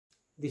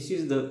This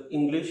is the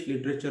English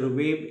Literature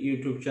Web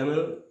YouTube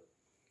channel.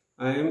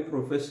 I am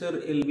Professor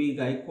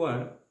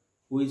L.B.Gayakawad,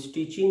 who is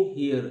teaching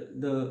here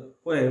the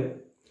poem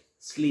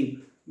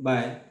Sleep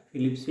by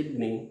Philip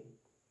Sidney.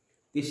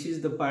 This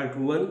is the part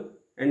 1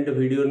 and the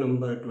video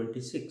number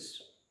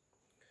 26.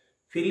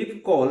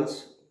 Philip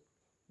calls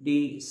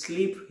the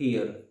sleep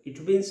here.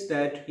 It means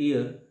that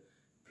here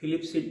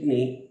Philip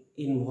Sidney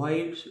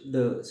invites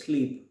the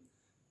sleep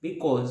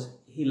because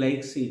he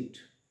likes it,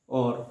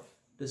 or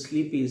the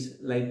sleep is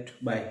liked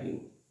by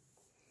him.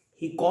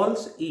 He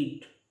calls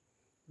it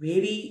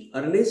very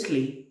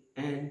earnestly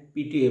and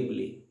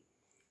pitiably.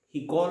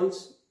 He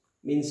calls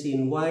means he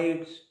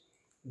invites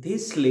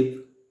this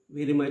sleep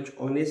very much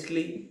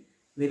honestly,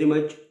 very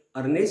much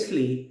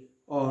earnestly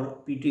or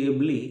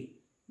pitiably,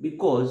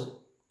 because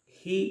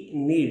he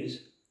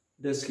needs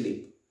the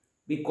sleep,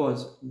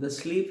 because the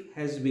sleep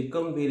has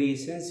become very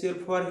essential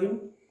for him,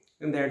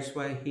 and that's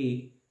why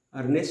he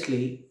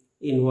earnestly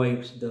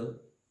invites the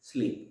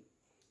sleep.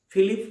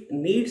 Philip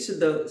needs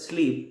the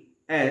sleep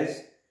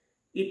as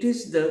it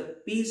is the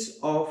piece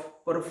of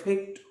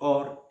perfect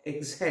or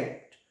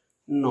exact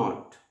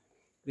knot.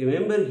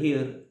 Remember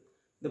here,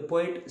 the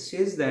poet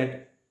says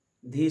that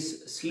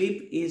this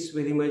sleep is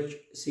very much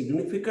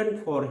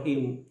significant for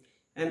him,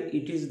 and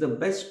it is the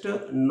best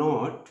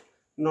knot.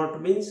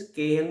 Knot means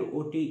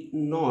K-N-O-T,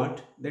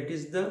 knot, that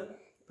is the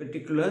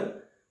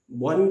particular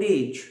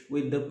bondage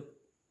with the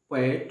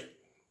poet.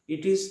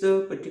 It is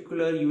the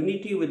particular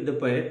unity with the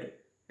poet,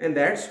 and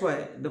that's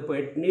why the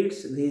poet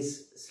needs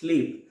this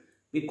sleep,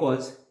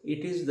 because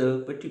it is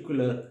the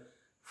particular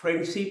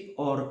friendship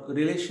or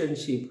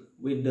relationship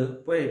with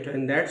the poet,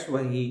 and that's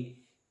why he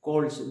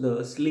calls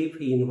the sleep,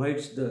 he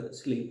invites the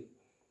sleep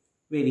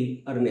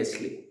very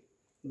earnestly.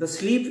 The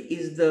sleep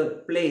is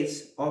the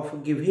place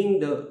of giving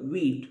the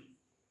wheat,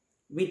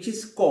 which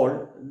is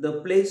called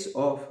the place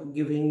of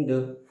giving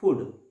the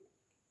food.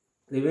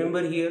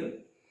 Remember here,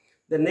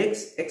 the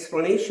next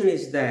explanation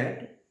is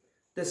that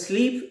the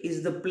sleep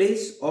is the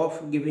place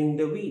of giving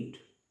the wheat.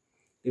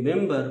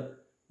 Remember,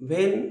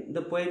 when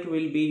the poet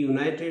will be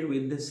united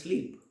with the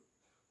sleep,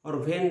 or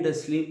when the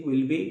sleep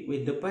will be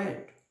with the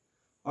poet,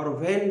 or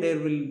when there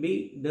will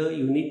be the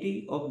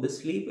unity of the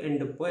sleep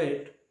and the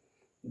poet,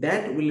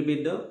 that will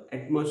be the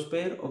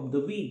atmosphere of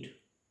the wheat,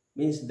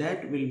 means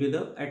that will be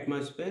the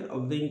atmosphere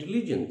of the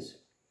intelligence,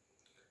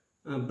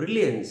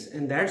 brilliance,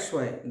 and that's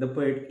why the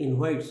poet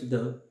invites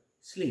the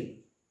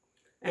sleep.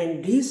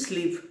 And this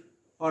sleep,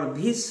 or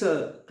this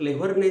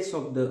cleverness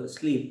of the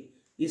sleep,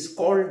 is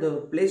called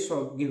the place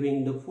of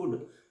giving the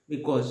food,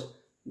 because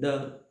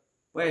the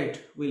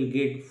poet will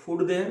get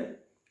food there,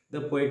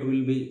 the poet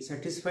will be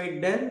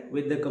satisfied there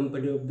with the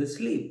company of the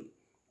sleep,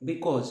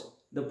 because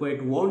the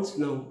poet wants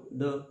now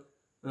the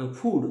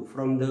food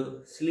from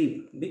the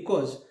sleep,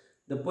 because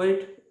the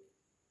poet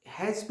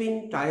has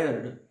been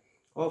tired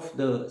of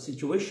the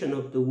situation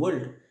of the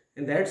world,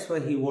 and that's why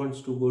he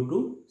wants to go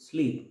to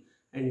sleep.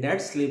 And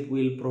that sleep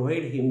will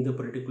provide him the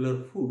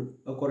particular food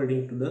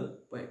according to the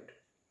poet.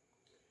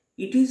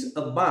 It is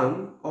a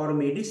balm or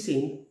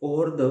medicine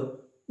over the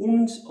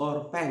wounds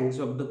or pangs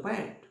of the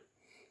poet.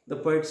 The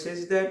poet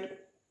says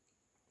that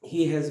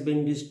he has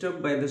been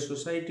disturbed by the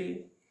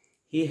society,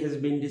 he has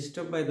been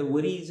disturbed by the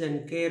worries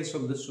and cares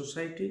of the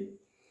society.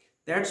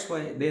 That's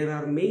why there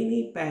are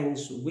many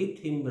pangs with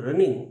him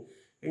running,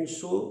 and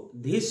so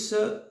this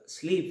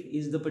sleep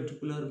is the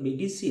particular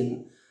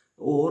medicine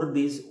over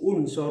these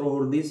wounds or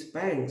over these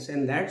pangs,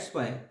 and that's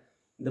why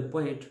the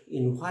poet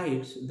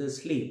invites the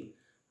sleep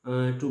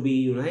to be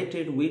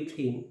united with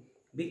him,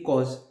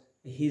 because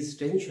his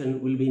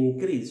tension will be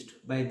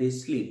increased by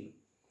this sleep.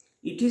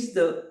 It is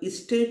the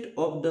estate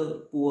of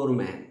the poor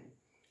man.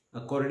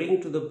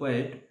 According to the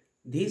poet,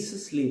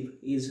 this sleep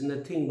is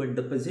nothing but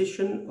the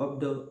possession of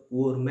the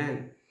poor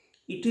man.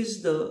 It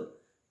is the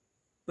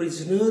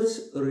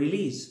prisoner's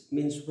release,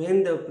 means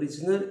when the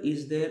prisoner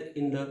is there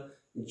in the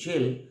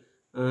jail,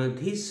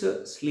 this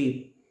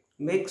sleep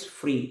makes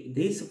free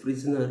this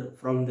prisoner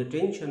from the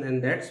tension,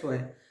 and that's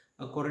why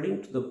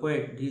according to the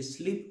poet this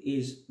sleep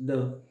is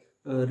the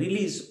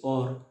release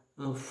or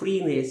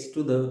freeness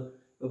to the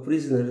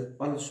prisoner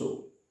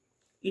also.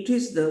 It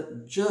is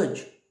the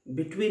judge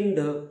between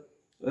the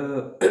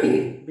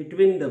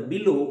between the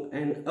below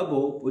and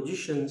above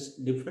positions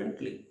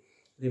differently.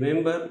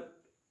 Remember,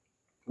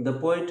 the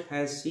poet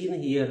has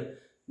seen here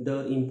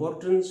the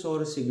importance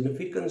or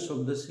significance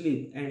of the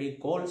sleep, and he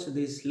calls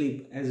this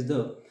sleep as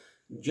the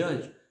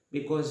judge,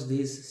 because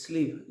this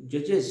sleep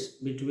judges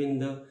between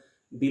the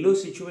below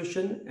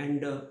situation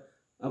and the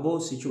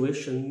above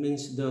situation,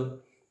 means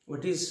the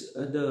what is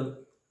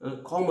the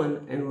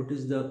common and what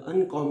is the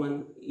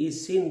uncommon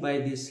is seen by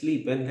this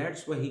sleep, and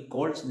that's why he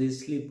calls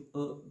this sleep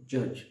a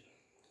judge.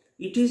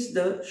 It is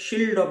the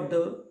shield of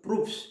the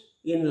proofs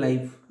in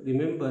life.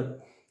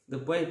 Remember, the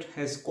poet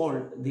has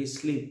called this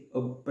sleep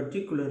a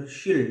particular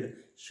shield.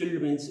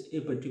 Shield means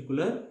a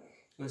particular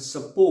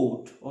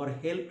support or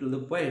help to the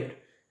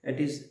poet.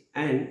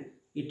 And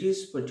it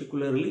is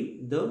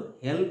particularly the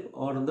help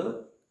or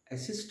the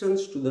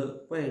assistance to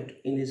the poet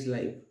in his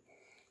life.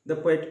 The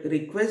poet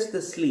requests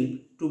the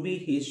sleep to be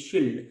his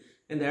shield,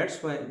 and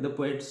that's why the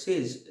poet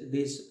says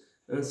this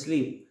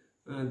sleep,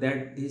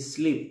 that this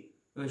sleep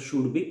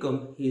should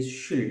become his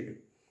shield.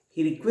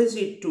 He requests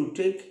it to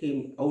take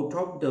him out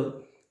of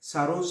the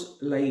sorrows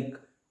like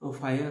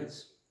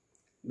fires,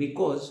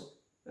 because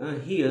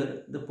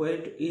here the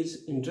poet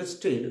is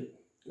interested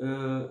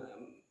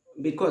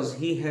because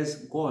he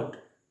has got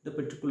the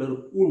particular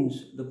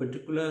wounds, the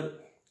particular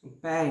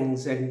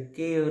pangs and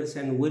cares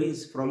and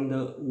worries from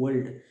the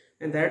world,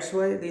 and that's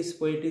why this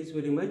poet is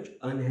very much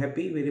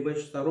unhappy, very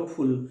much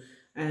sorrowful,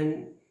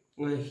 and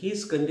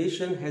his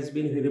condition has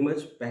been very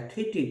much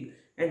pathetic,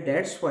 and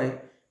that's why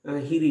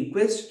he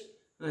requests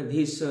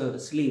this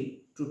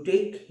sleep to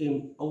take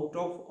him out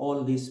of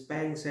all these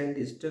pangs and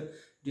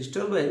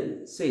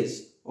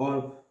disturbances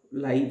of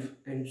life.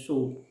 And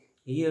so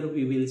here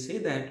we will say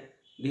that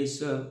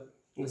this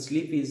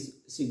sleep is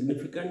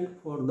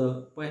significant for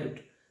the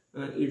poet.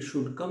 It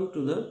should come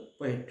to the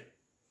poet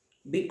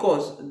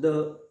because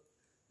the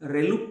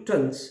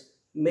reluctance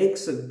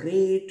makes a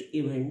great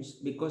events,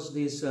 because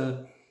this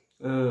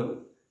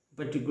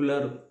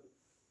particular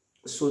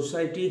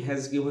society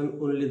has given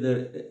only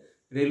the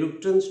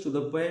reluctance to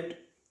the poet,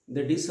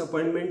 the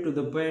disappointment to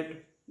the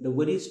poet, the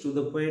worries to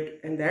the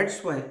poet, and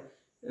that's why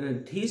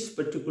this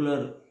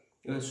particular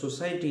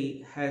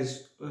society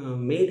has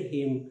made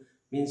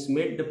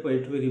the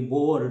poet very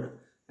bored,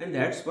 and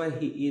that's why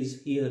he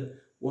is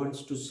here,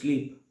 wants to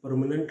sleep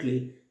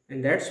permanently,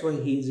 and that's why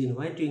he is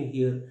inviting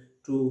here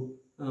to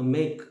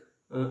make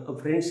a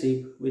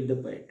friendship with the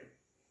poet.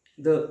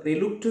 The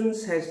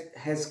reluctance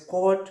has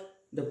caught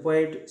the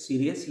poet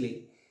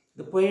seriously.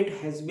 The poet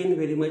has been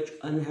very much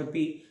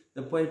unhappy.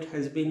 The poet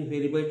has been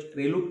very much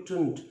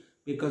reluctant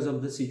because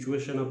of the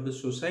situation of the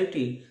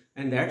society,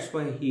 and that's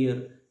why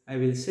here I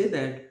will say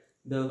that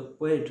the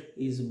poet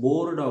is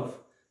bored of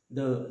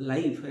the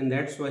life, and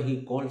that's why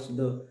he calls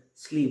the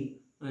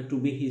sleep to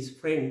be his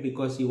friend,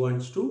 because he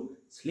wants to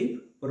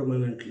sleep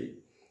permanently.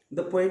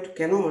 The poet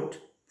cannot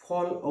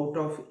fall out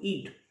of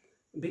it,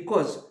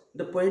 because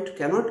the poet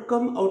cannot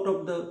come out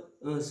of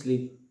the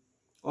sleep,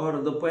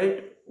 or the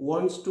poet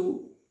wants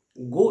to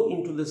go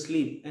into the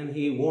sleep and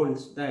he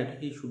wants that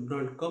he should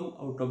not come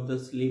out of the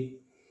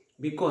sleep,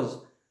 because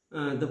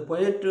the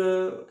poet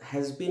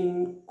has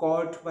been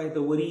caught by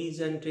the worries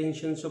and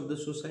tensions of the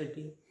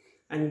society,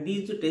 and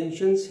these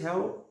tensions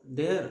have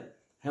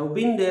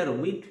been there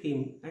with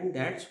him, and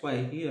that's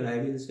why here I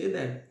will say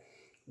that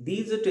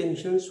these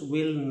tensions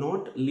will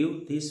not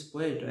leave this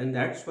poet, and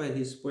that's why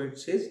this poet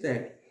says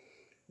that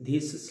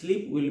this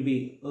sleep will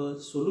be a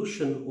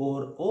solution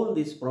over all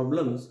these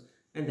problems,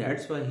 and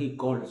that's why he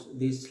calls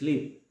this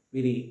sleep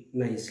very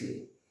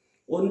nicely.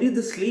 Only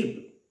the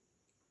sleep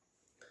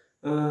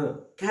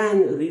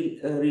can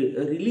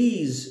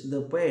release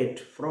the poet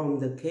from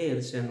the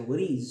cares and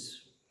worries.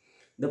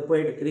 The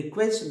poet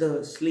requests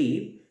the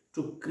sleep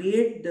to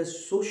create the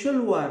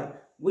social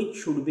war which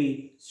should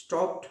be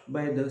stopped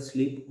by the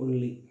sleep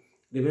only.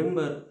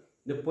 Remember,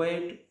 the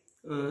poet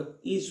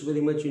is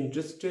very much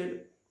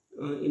interested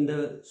in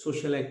the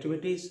social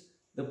activities.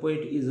 The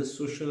poet is a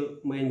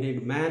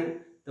social-minded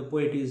man. The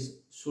poet is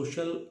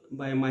social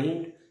by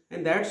mind,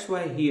 and that's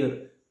why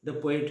here the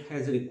poet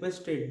has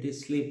requested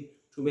this sleep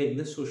to make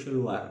the social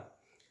war.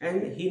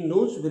 And he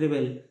knows very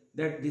well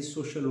that this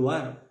social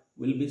war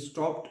will be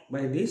stopped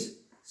by this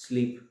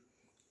sleep.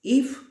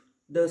 If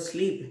the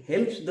sleep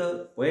helps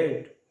the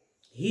poet,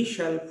 he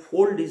shall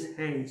fold his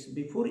hands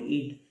before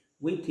it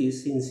with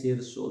his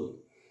sincere soul.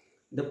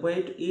 The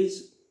poet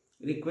is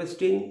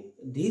requesting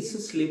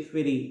this sleep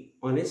very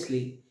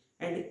honestly,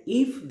 and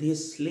if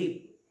this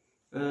sleep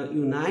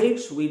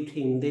unites with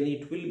him, then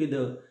it will be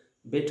the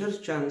better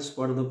chance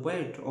for the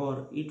poet,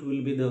 or it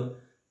will be the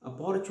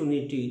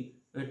opportunity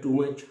too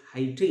much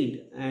heightened,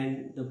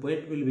 and the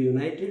poet will be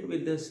united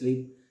with the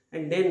sleep.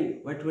 And then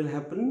what will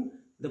happen?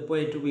 The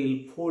poet will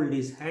fold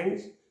his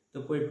hands,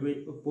 the poet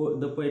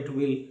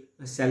will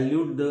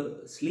salute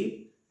the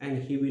sleep,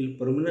 and he will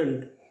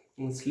permanent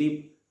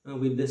sleep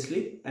with the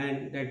sleep,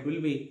 and that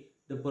will be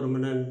the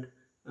permanent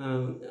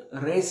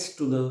rest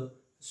to the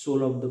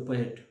soul of the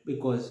poet,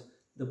 because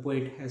the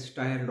poet has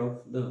tired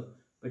of the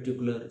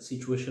particular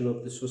situation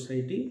of the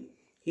society.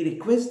 He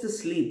requests the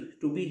sleep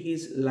to be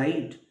his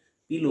light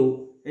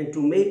pillow and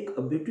to make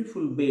a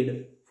beautiful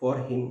bed for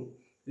him.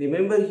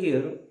 Remember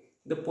here,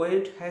 the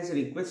poet has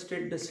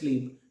requested the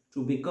sleep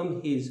to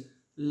become his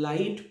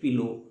light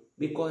pillow,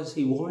 because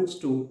he wants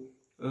to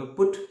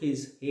put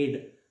his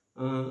head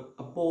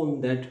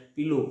upon that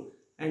pillow,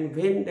 and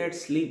when that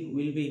sleep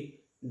will be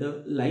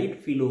the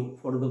light pillow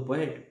for the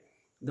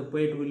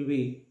poet will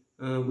be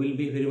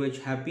very much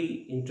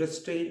happy,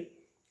 interested,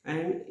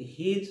 and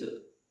his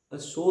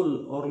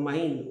soul or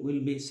mind will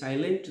be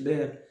silent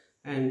there,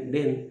 and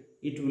then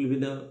it will be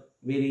the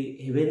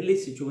very heavenly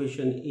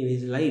situation in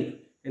his life,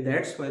 and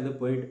that's why the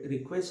poet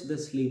requests the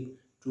sleep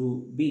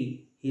to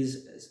be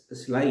his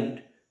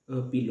light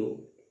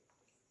pillow.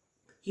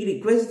 He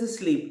requests the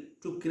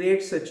sleep to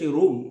create such a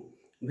room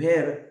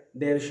where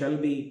there shall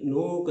be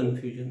no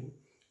confusion.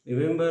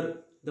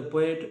 Remember, the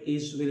poet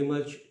is very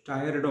much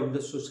tired of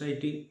the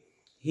society.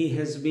 He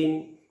has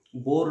been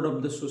bored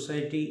of the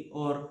society,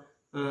 or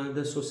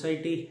the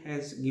society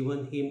has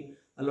given him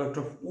a lot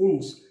of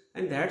wounds,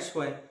 and that's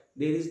why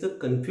there is the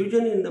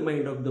confusion in the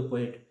mind of the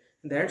poet.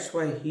 That's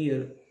why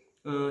here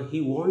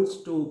he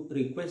wants to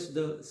request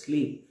the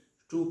sleep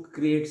to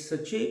create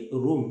such a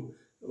room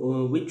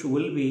which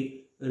will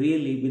be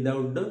really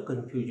without the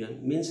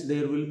confusion. Means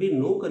there will be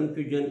no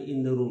confusion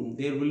in the room.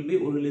 There will be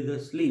only the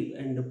sleep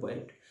and the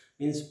poet.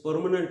 Means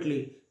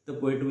permanently the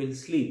poet will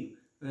sleep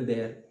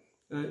there.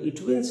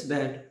 It means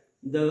that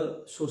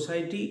the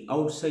society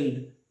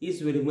outside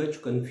is very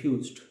much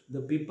confused.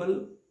 The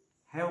people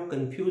have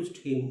confused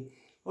him,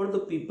 or the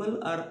people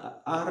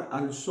are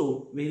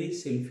also very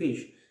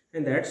selfish,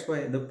 and that's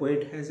why the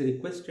poet has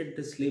requested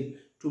the sleep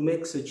to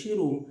make such a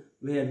room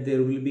where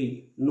there will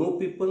be no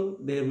people,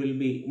 there will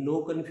be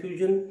no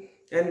confusion,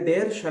 and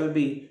there shall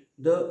be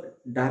the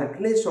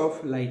darkness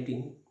of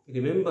lighting.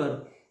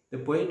 Remember, the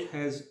poet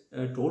has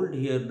told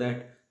here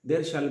that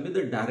there shall be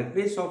the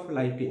darkness of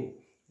lighting.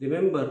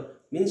 Remember,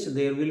 means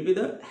there will be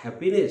the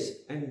happiness,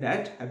 and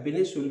that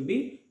happiness will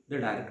be the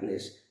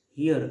darkness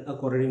here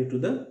according to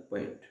the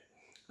poet.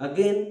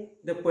 Again,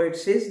 the poet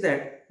says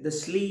that the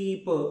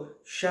sleep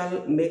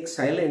shall make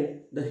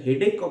silent the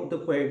headache of the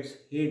poet's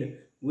head,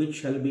 which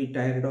shall be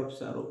tired of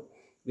sorrow.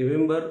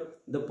 Remember,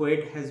 the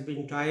poet has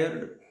been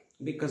tired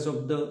because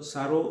of the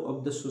sorrow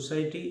of the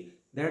society.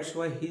 That's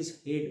why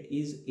his head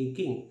is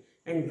aching.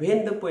 And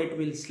when the poet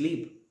will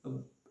sleep,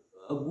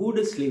 a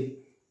good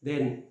sleep,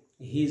 then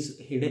his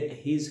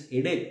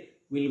headache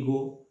will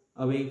go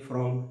away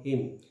from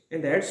him.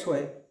 And that's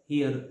why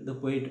here the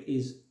poet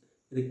is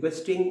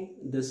requesting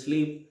the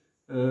sleep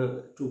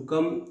to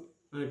come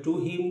to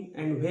him,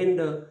 and when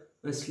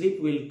the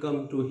sleep will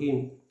come to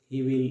him,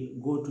 he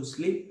will go to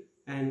sleep,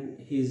 and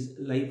his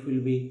life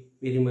will be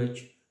very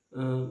much,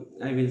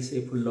 I will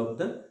say, full of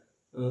the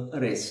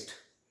rest.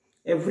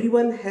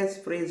 Everyone has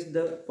praised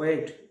the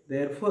poet,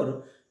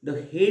 therefore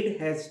the head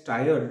has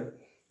tired,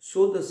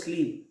 so the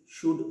sleep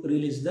should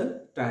release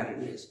the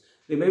tiredness.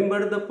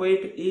 Remember, the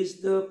poet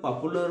is the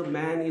popular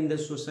man in the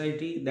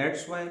society.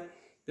 That's why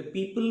the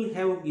people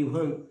have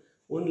given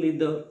only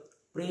the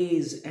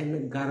praise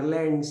and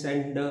garlands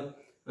and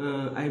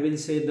I will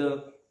say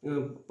the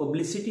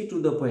publicity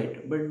to the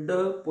poet, but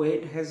the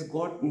poet has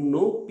got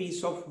no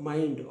peace of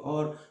mind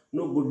or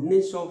no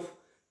goodness of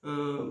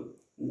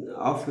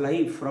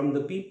life from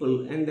the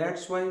people, and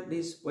that's why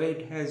this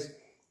poet has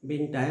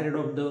been tired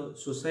of the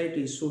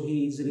society. So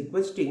he is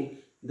requesting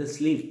the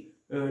sleep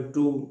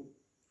to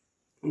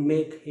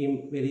make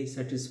him very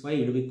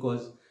satisfied,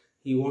 because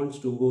he wants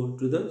to go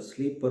to the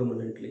sleep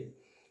permanently.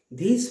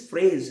 This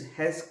phrase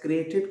has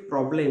created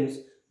problems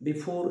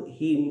before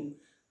him.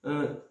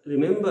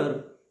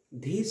 Remember,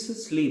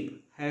 this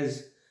sleep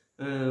has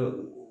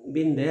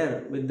been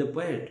there with the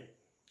poet,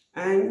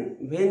 and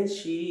when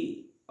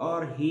she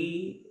or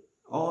he,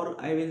 or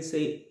I will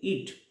say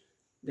it,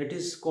 that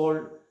is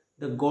called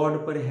the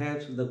god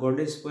perhaps, the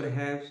goddess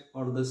perhaps,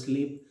 or the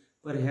sleep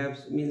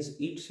perhaps, means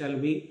it shall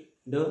be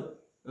the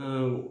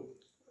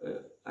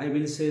I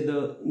will say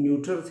the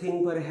neuter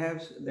thing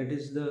perhaps, that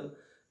is the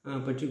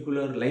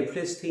particular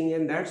lifeless thing,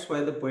 and that's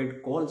why the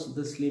poet calls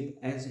the sleep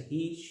as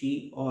he,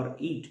 she, or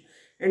it.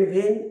 And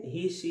when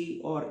he,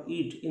 she, or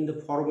it in the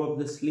form of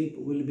the sleep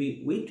will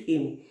be with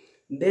him,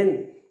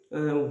 then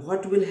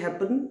what will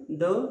happen?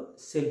 The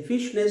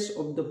selfishness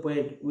of the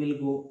poet will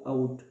go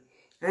out,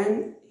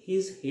 and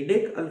his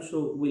headache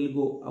also will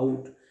go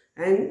out,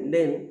 and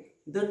then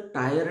the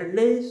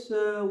tiredness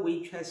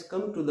which has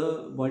come to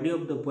the body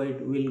of the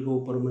poet will go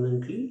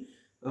permanently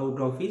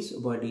out of his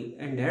body.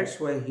 And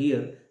that's why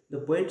here the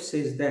poet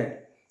says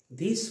that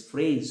this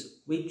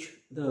phrase which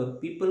the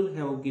people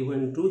have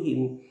given to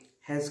him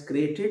has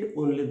created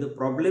only the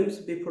problems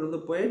before the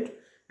poet,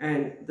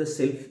 and the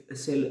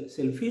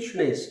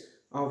selfishness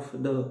of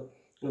the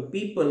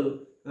people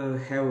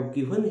have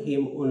given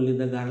him only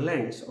the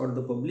garlands or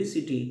the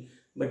publicity,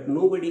 but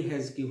nobody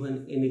has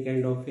given any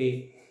kind of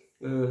a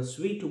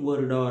sweet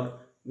word or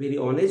very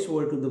honest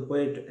word to the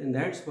poet. And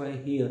that's why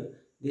here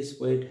this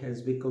poet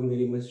has become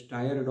very much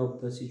tired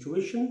of the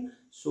situation.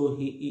 So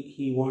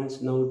he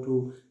wants now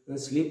to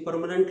sleep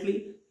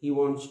permanently. He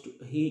wants to,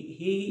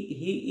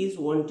 he is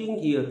wanting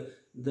here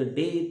the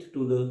death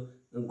to the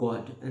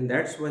god, and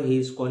that's why he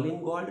is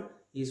calling God,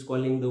 he is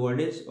calling the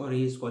goddess, or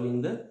he is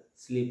calling the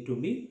sleep to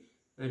be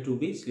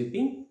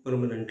sleeping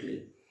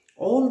permanently.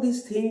 All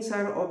these things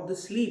are of the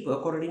sleep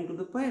according to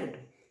the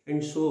poet.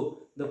 And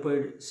so the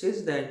poet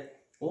says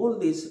that all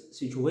this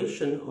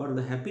situation or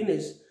the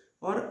happiness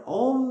or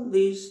all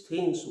these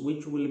things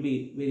which will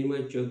be very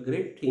much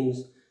great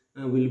things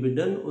will be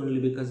done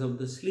only because of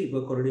the sleep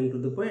according to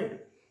the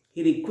poet.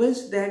 He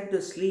requests that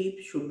the sleep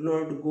should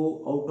not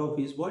go out of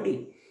his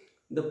body.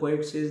 The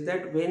poet says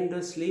that when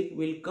the sleep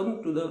will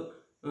come to the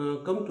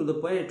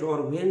poet,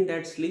 or when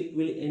that sleep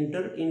will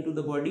enter into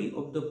the body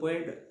of the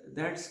poet,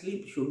 that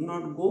sleep should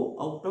not go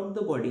out of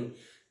the body,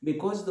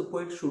 because the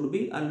poet should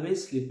be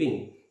always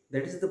sleeping.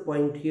 That is the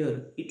point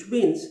here. It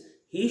means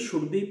he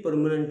should be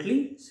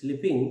permanently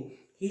sleeping.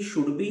 He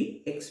should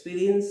be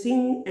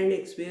experiencing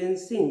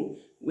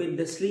with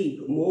the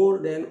sleep more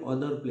than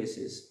other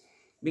places.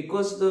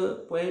 Because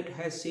the poet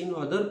has seen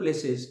other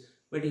places,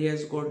 but he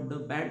has got the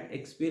bad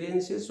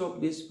experiences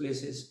of these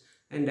places,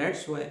 and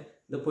that's why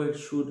the poet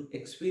should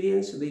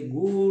experience the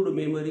good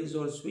memories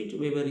or sweet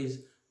memories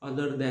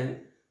other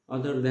than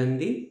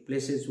the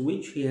places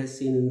which he has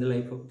seen in the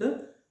life of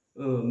the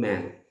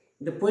man.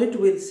 The poet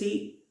will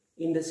see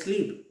in the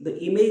sleep the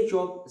image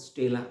of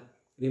stella.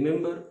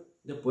 Remember,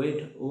 the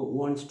poet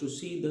wants to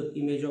see the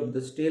image of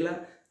the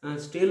stella.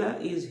 Stella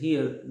is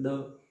here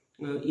the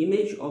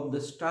image of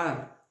the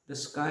star, the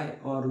sky,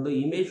 or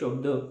the image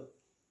of the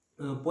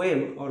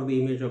poem, or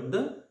the image of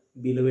the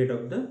beloved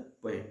of the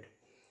poet.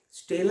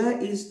 Stella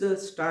is the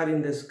star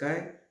in the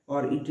sky,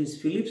 or it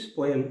is Philip's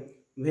poem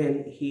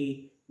when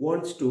he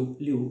wants to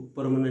live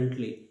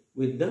permanently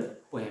with the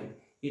poem.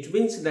 It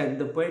means that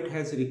the poet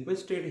has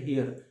requested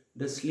here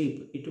the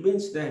sleep. It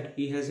means that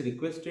he has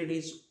requested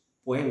his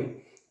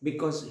poem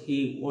because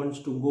he wants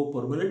to go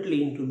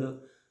permanently into the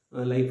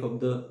life of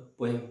the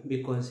poem,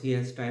 because he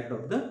has tired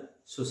of the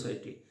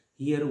society.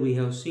 Here we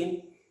have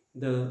seen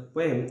the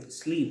poem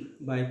Sleep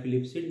by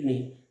Philip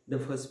Sidney, the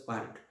first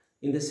part.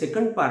 In the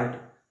second part,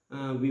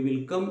 we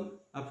will come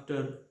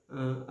after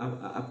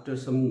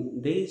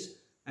some days,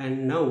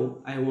 and now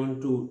I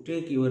want to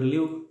take your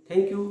leave.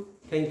 Thank you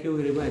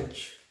very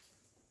much.